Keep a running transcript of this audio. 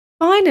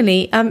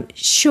Finally,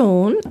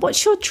 Sean,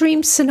 what's your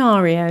dream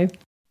scenario?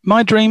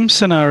 My dream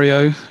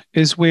scenario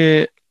is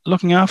where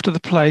looking after the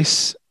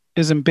place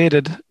is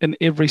embedded in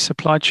every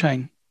supply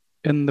chain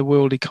in the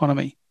world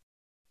economy.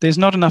 There's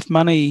not enough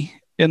money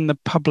in the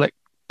public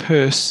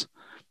purse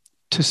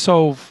to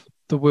solve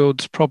the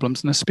world's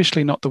problems, and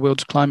especially not the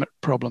world's climate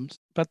problems.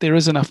 But there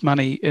is enough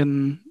money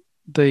in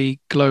the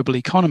global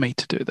economy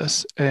to do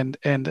this, and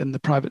in the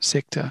private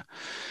sector.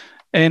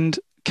 And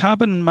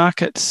carbon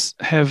markets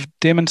have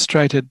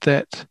demonstrated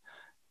that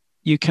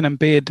you can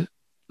embed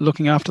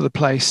looking after the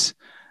place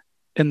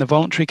in the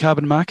voluntary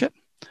carbon market,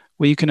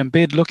 where you can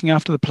embed looking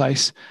after the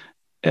place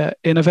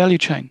in a value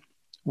chain,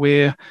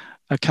 where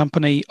a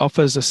company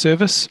offers a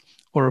service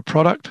or a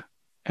product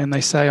and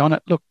they say on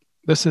it, look,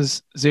 this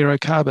is zero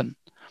carbon.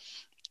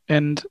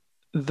 And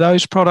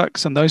those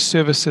products and those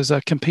services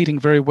are competing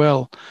very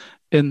well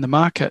in the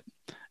market.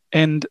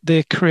 And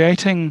they're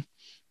creating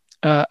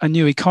a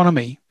new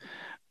economy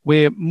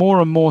where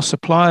more and more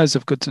suppliers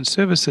of goods and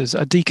services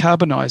are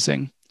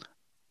decarbonising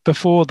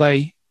before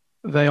they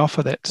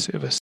offer that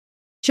service.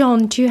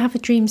 John, do you have a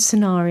dream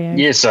scenario?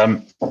 Yes,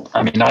 I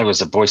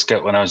was a Boy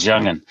Scout when I was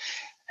young,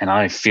 and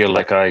I feel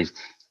like I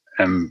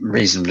am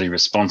reasonably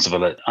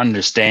responsible at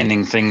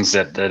understanding things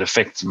that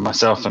affect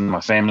myself and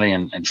my family,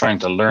 and trying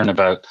to learn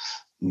about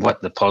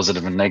what the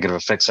positive and negative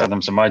effects of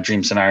them. So my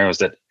dream scenario is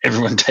that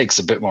everyone takes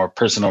a bit more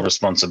personal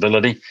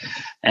responsibility.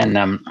 And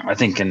I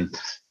think in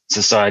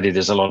society,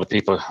 there's a lot of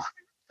people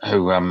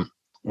who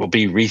will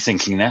be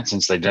rethinking that,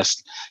 since they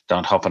just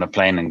don't hop on a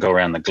plane and go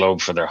around the globe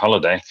for their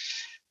holiday.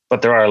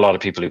 But there are a lot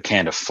of people who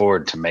can't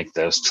afford to make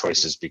those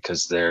choices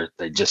because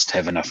they just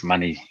have enough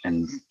money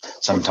and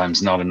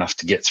sometimes not enough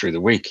to get through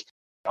the week.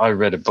 I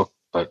read a book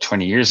about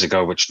 20 years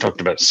ago which talked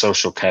about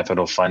social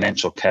capital,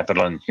 financial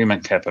capital, and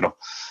human capital.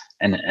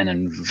 And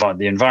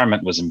the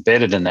environment was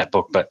embedded in that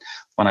book. But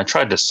when I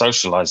tried to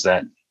socialize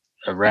that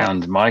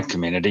around my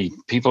community,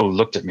 people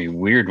looked at me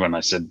weird when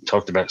I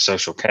talked about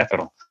social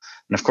capital.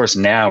 And of course,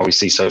 now we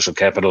see social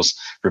capitals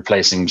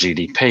replacing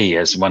GDP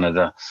as one of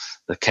the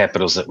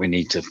capitals that we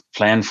need to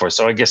plan for.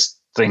 So I guess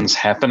things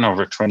happen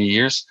over 20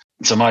 years.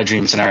 So my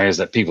dream scenario is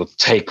that people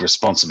take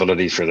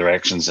responsibility for their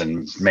actions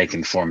and make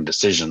informed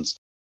decisions.